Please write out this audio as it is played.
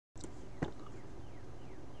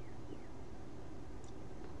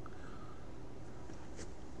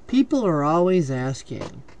People are always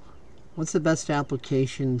asking, what's the best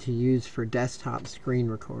application to use for desktop screen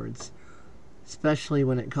records? Especially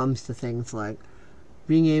when it comes to things like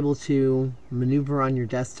being able to maneuver on your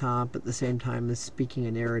desktop at the same time as speaking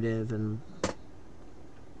a narrative and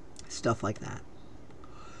stuff like that.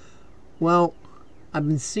 Well, I've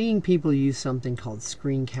been seeing people use something called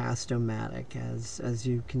Screencast-O-Matic, as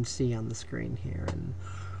you can see on the screen here,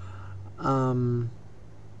 and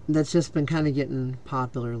that's just been kind of getting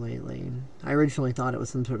popular lately. I originally thought it was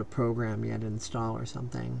some sort of program you had to install or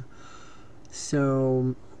something.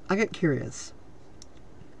 So I got curious.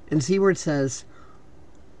 And see where it says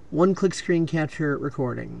one-click screen capture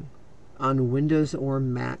recording on Windows or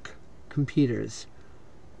Mac computers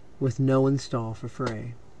with no install for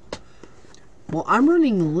free. Well, I'm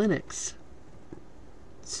running Linux.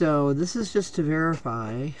 So this is just to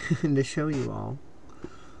verify and to show you all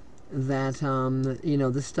that you know,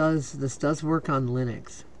 this does work on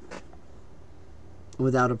Linux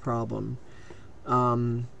without a problem.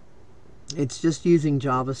 It's just using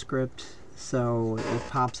JavaScript, so it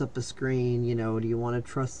pops up a screen, you know, do you want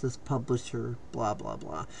to trust this publisher, blah blah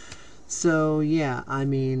blah. So yeah, I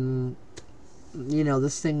mean, you know,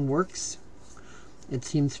 this thing works. It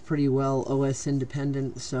seems pretty well OS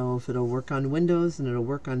independent, so if it'll work on Windows and it'll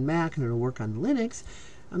work on Mac and it'll work on Linux,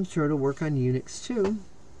 I'm sure it'll work on Unix too.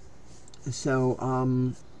 So,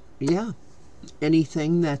 yeah,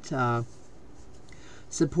 anything that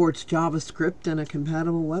supports JavaScript and a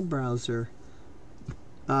compatible web browser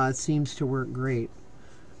seems to work great.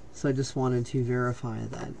 So I just wanted to verify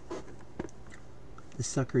that the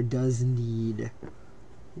sucker does indeed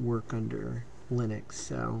work under Linux.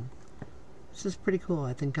 So this is pretty cool.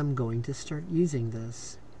 I think I'm going to start using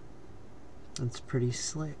this. It's pretty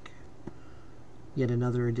slick. Yet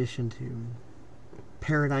another addition to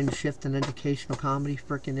paradigm shift in educational comedy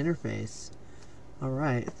frickin' interface.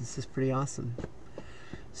 Alright, this is pretty awesome.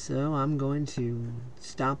 So I'm going to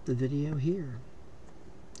stop the video here.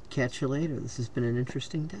 Catch you later. This has been an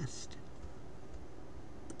interesting test.